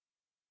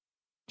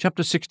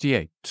Chapter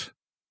 68.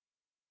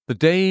 The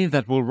day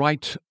that will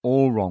right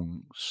all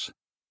wrongs.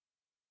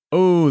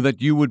 Oh, that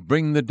you would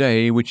bring the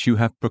day which you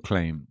have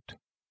proclaimed.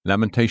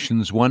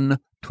 Lamentations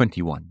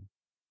 1:21.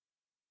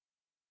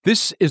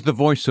 This is the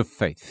voice of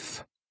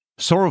faith.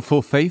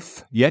 Sorrowful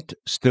faith, yet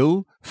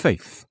still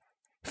faith.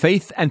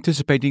 Faith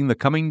anticipating the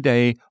coming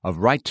day of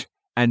right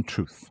and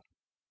truth.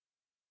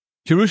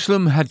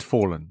 Jerusalem had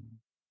fallen.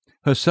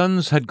 Her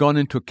sons had gone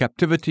into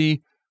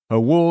captivity. Her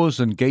walls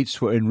and gates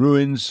were in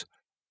ruins.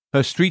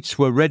 Her streets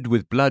were red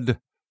with blood.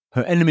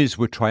 Her enemies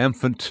were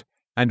triumphant.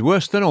 And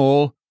worse than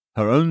all,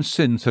 her own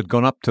sins had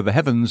gone up to the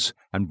heavens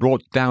and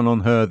brought down on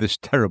her this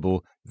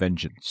terrible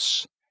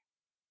vengeance.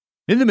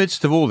 In the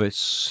midst of all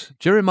this,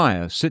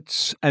 Jeremiah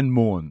sits and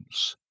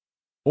mourns.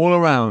 All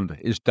around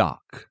is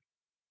dark.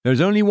 There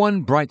is only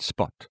one bright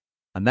spot,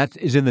 and that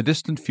is in the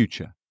distant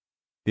future,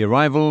 the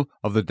arrival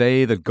of the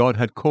day that God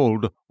had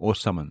called or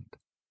summoned.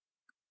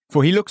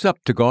 For he looks up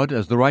to God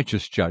as the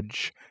righteous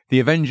judge, the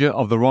avenger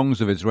of the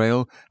wrongs of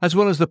Israel, as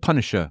well as the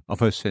punisher of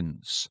her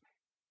sins.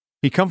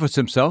 He comforts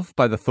himself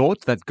by the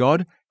thought that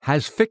God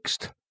has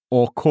fixed,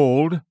 or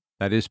called,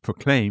 that is,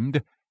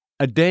 proclaimed,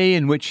 a day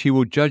in which he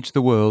will judge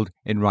the world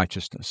in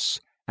righteousness.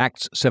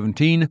 Acts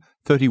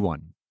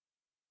 17:31.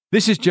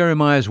 This is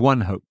Jeremiah's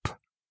one hope,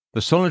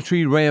 the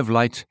solitary ray of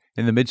light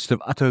in the midst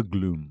of utter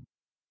gloom.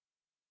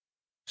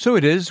 So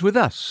it is with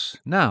us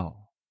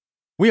now.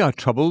 We are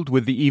troubled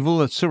with the evil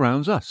that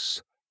surrounds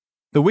us.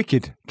 The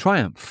wicked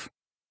triumph.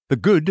 The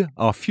good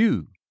are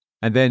few,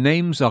 and their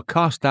names are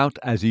cast out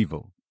as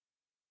evil.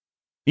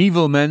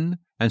 Evil men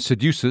and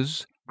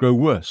seducers grow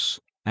worse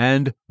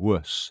and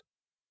worse.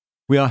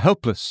 We are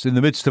helpless in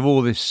the midst of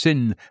all this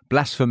sin,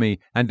 blasphemy,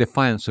 and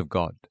defiance of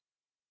God.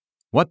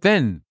 What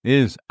then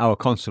is our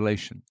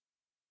consolation?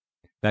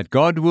 That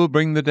God will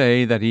bring the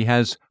day that he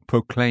has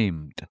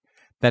proclaimed,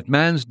 that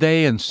man's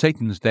day and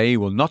Satan's day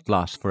will not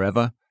last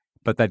forever,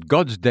 but that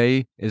God's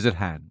day is at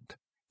hand.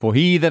 For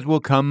he that will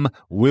come,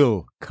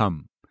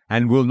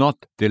 and will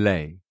not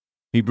delay.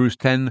 Hebrews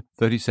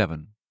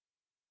 10:37.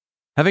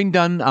 Having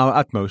done our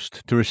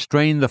utmost to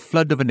restrain the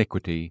flood of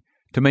iniquity,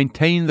 to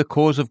maintain the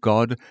cause of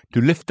God, to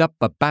lift up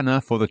a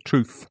banner for the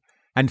truth,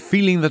 and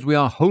feeling that we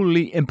are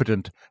wholly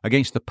impotent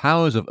against the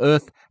powers of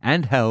earth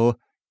and hell,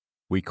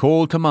 we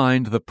call to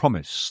mind the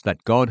promise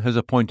that God has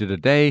appointed a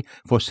day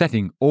for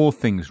setting all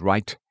things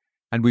right,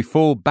 and we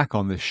fall back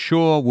on this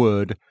sure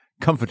word,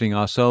 comforting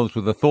ourselves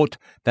with the thought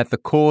that the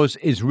cause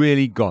is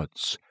really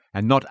God's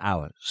and not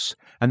ours,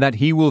 and that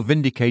he will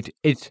vindicate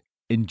it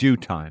in due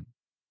time.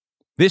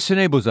 This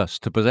enables us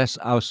to possess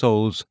our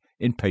souls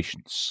in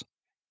patience.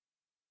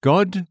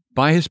 God,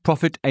 by his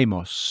prophet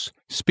Amos,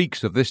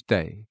 speaks of this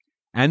day,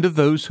 and of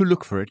those who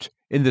look for it,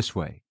 in this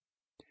way.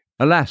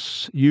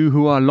 Alas, you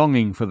who are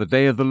longing for the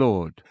day of the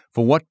Lord,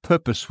 for what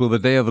purpose will the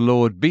day of the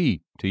Lord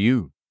be to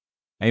you?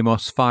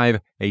 Amos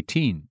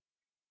 5:18.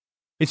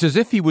 It's as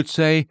if he would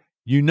say,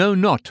 you know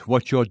not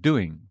what you're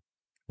doing.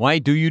 Why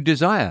do you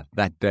desire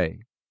that day?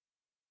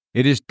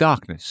 It is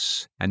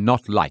darkness and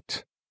not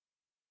light.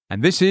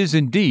 And this is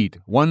indeed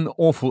one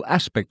awful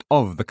aspect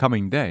of the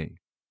coming day.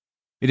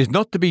 It is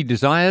not to be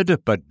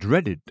desired but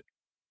dreaded.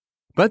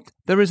 But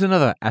there is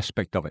another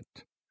aspect of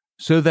it,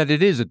 so that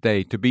it is a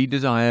day to be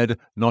desired,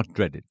 not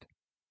dreaded.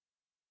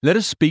 Let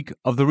us speak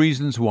of the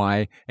reasons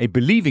why a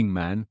believing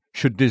man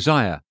should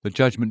desire the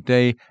judgment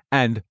day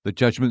and the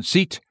judgment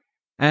seat,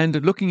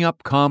 and looking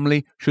up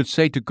calmly should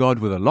say to God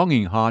with a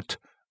longing heart,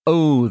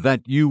 "Oh,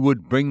 that you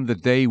would bring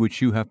the day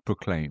which you have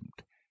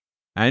proclaimed,"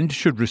 and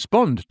should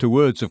respond to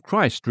words of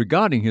Christ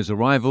regarding his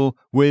arrival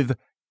with,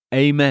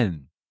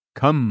 "Amen.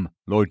 Come,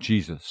 Lord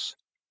Jesus."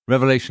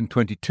 Revelation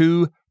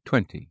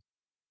 22:20.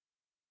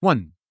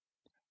 1.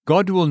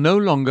 God will no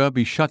longer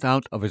be shut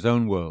out of his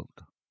own world.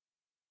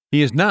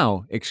 He is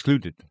now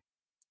excluded.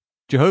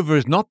 Jehovah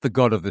is not the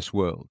God of this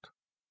world.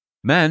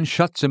 Man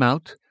shuts him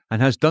out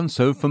and has done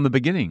so from the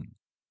beginning.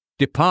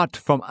 "Depart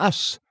from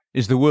us"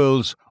 is the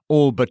world's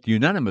all but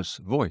unanimous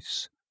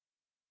voice.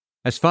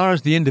 As far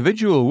as the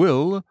individual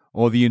will,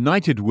 or the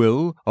united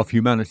will of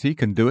humanity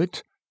can do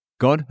it,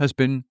 God has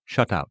been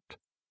shut out.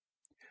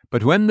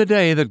 But when the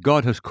day that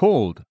God has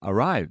called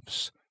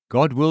arrives,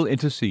 God will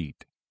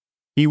intercede.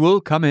 He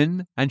will come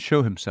in and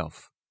show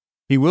himself.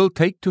 He will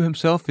take to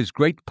himself his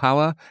great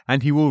power,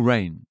 and he will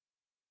reign.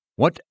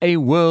 What a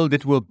world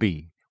it will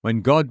be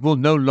when God will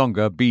no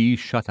longer be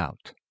shut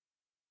out.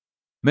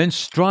 Men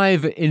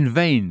strive in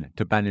vain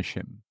to banish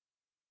him.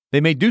 They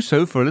may do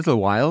so for a little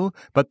while,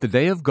 but the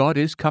day of God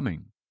is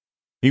coming.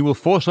 He will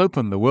force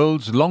open the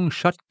world's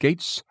long-shut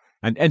gates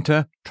and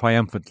enter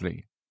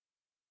triumphantly.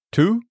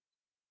 2.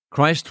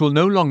 Christ will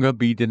no longer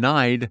be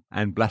denied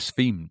and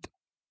blasphemed.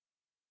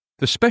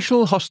 The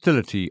special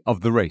hostility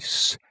of the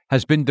race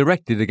has been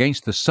directed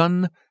against the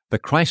Son, the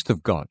Christ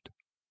of God,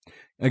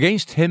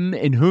 against him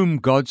in whom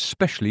God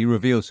specially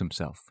reveals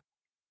himself.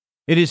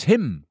 It is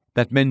him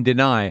that men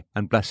deny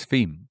and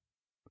blaspheme.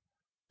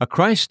 A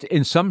Christ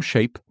in some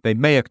shape they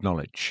may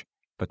acknowledge,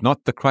 but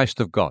not the Christ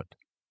of God.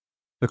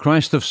 The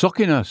Christ of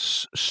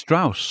Socinus,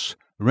 Strauss,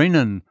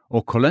 Renan,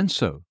 or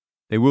Colenso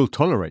they will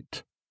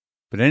tolerate,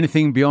 But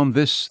anything beyond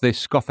this they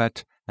scoff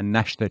at and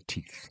gnash their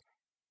teeth.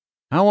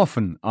 How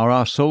often are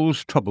our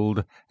souls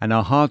troubled and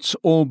our hearts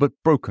all but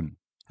broken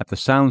at the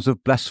sounds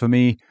of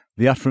blasphemy,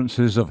 the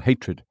utterances of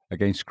hatred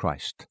against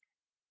Christ.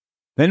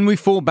 Then we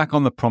fall back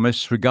on the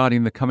promise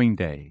regarding the coming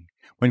day,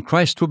 when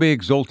Christ will be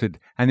exalted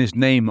and his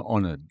name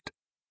honoured.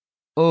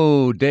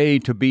 O day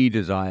to be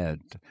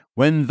desired,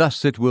 when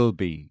thus it will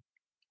be.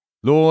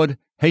 Lord,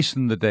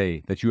 hasten the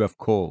day that you have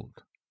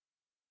called.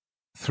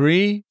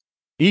 3.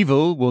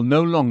 Evil will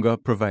no longer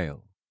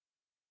prevail.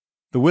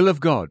 The will of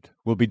God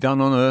will be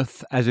done on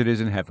earth as it is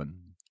in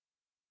heaven.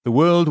 The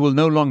world will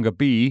no longer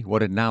be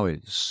what it now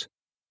is.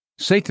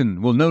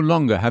 Satan will no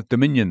longer have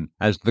dominion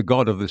as the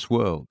god of this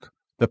world,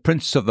 the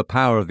prince of the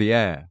power of the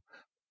air.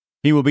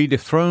 He will be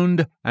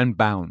dethroned and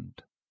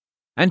bound.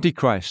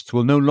 Antichrist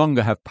will no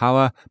longer have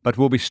power, but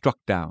will be struck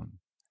down.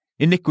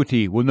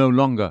 Iniquity will no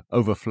longer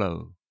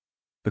overflow.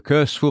 The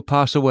curse will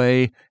pass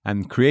away,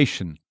 and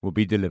creation will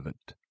be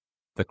delivered.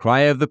 The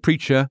cry of the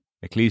preacher,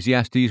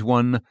 Ecclesiastes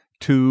 1,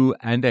 2,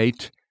 and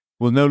 8,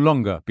 will no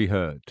longer be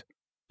heard.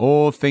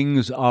 All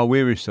things are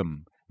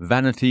wearisome,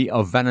 vanity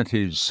of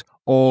vanities,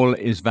 all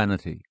is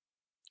vanity.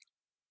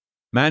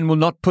 Man will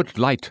not put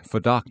light for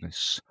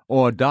darkness,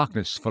 or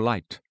darkness for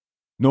light,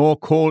 nor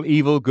call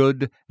evil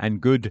good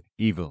and good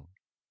evil.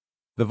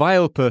 The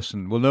vile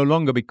person will no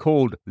longer be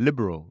called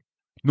liberal,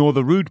 nor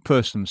the rude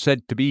person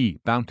said to be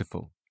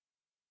bountiful.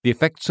 The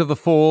effects of the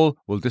fall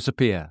will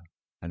disappear,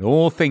 and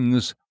all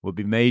things will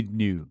be made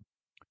new.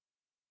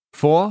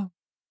 4.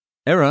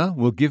 Error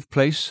will give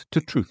place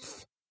to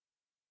truth.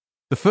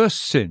 The first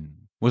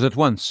sin was at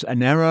once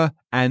an error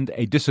and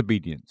a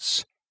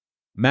disobedience.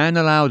 Man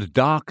allowed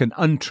dark and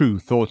untrue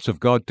thoughts of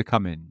God to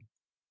come in.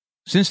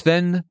 Since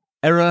then,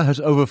 error has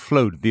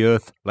overflowed the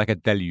earth like a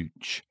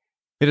deluge.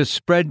 It has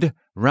spread,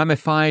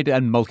 ramified,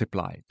 and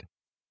multiplied.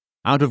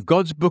 Out of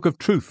God's book of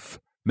truth,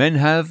 men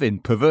have, in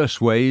perverse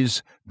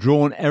ways,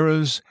 drawn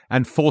errors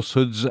and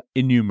falsehoods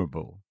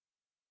innumerable.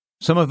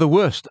 Some of the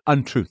worst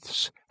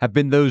untruths have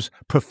been those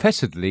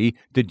professedly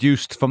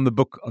deduced from the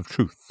book of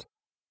truth.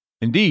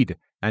 Indeed,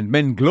 and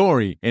men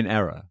glory in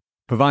error,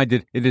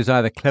 provided it is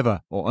either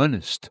clever or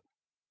earnest.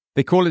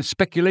 They call it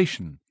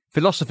speculation,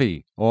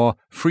 philosophy, or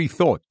free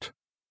thought.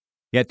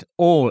 Yet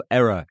all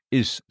error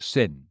is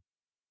sin,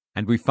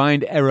 and we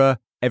find error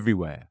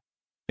everywhere,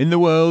 in the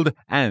world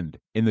and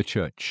in the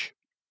church.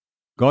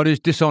 God is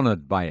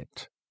dishonored by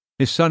it.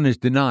 His Son is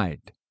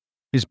denied.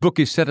 His book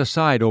is set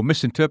aside or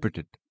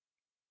misinterpreted.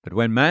 But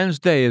when man's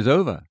day is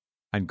over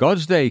and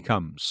God's day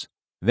comes,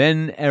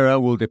 then error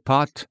will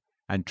depart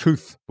and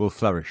truth will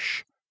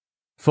flourish.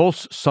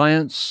 False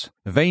science,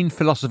 vain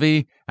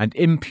philosophy, and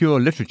impure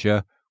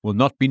literature will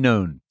not be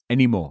known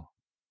any more.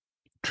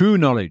 True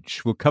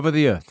knowledge will cover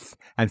the earth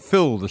and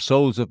fill the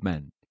souls of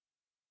men.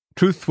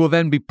 Truth will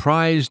then be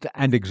prized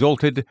and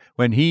exalted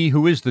when he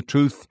who is the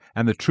truth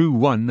and the true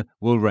one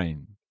will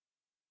reign.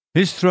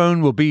 His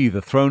throne will be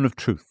the throne of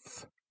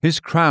truth, his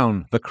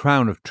crown the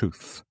crown of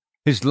truth.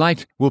 His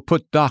light will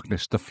put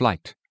darkness to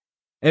flight.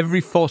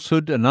 Every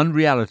falsehood and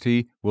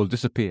unreality will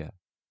disappear.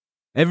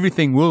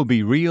 Everything will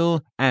be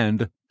real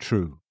and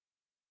true.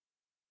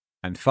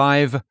 And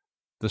 5.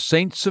 The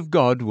saints of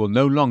God will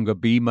no longer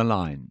be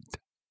maligned.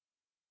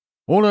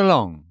 All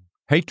along,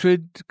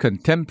 hatred,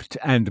 contempt,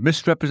 and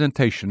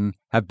misrepresentation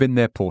have been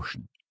their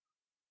portion.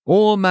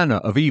 All manner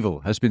of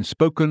evil has been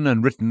spoken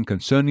and written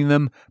concerning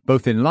them,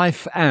 both in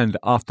life and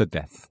after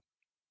death.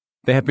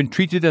 They have been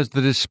treated as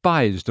the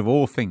despised of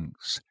all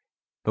things.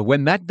 But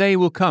when that day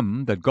will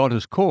come that God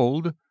has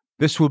called,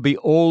 this will be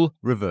all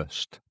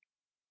reversed.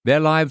 Their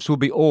lives will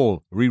be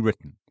all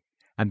rewritten,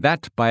 and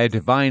that by a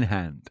divine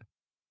hand.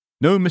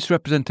 No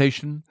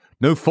misrepresentation,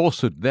 no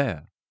falsehood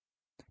there.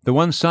 The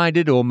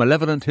one-sided or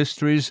malevolent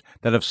histories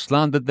that have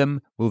slandered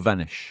them will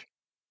vanish.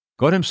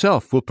 God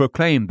himself will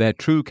proclaim their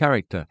true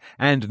character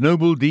and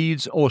noble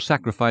deeds or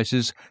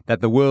sacrifices that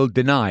the world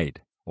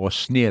denied or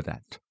sneered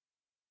at.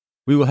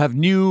 We will have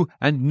new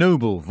and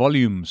noble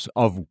volumes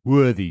of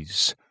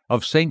worthies,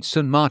 of saints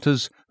and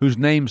martyrs whose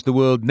names the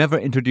world never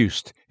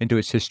introduced into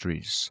its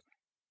histories.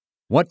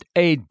 What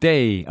a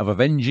day of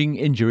avenging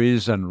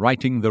injuries and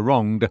righting the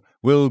wronged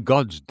will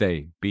God's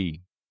day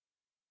be.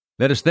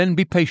 Let us then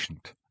be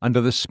patient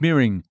under the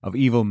smearing of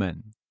evil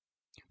men.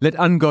 Let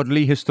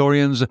ungodly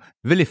historians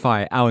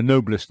vilify our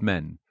noblest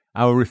men,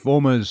 our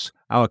reformers,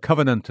 our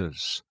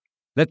covenanters.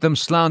 Let them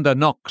slander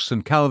Knox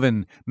and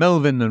Calvin,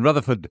 Melvin and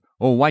Rutherford,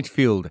 or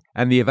Whitefield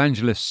and the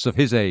evangelists of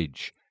his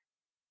age.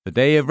 The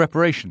day of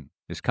reparation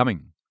is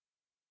coming.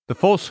 The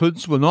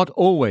falsehoods will not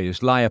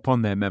always lie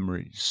upon their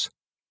memories.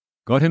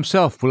 God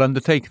himself will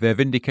undertake their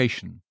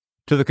vindication,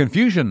 to the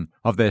confusion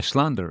of their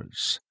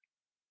slanderers.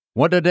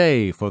 What a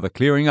day for the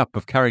clearing up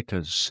of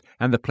characters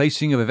and the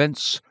placing of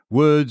events,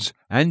 words,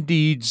 and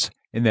deeds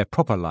in their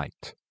proper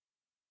light.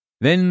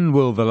 Then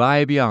will the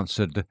lie be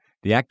answered,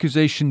 the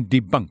accusation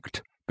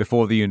debunked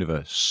before the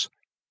universe.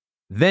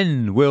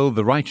 Then will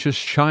the righteous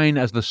shine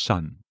as the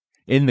sun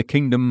in the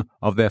kingdom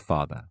of their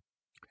Father.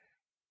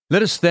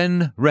 Let us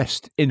then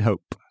rest in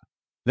hope.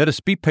 Let us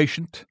be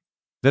patient.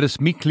 Let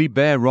us meekly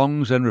bear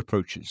wrongs and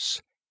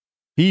reproaches.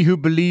 He who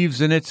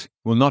believes in it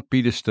will not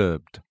be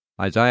disturbed.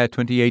 Isaiah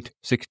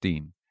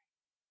 28:16.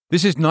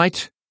 This is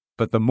night,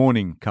 but the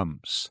morning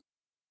comes.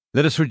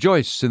 Let us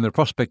rejoice in the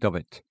prospect of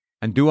it,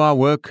 and do our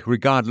work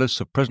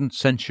regardless of present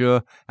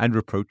censure and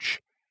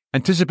reproach,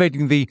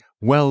 anticipating the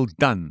well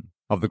done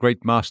of the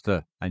great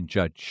Master and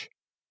Judge.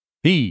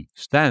 He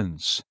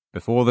stands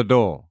before the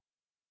door.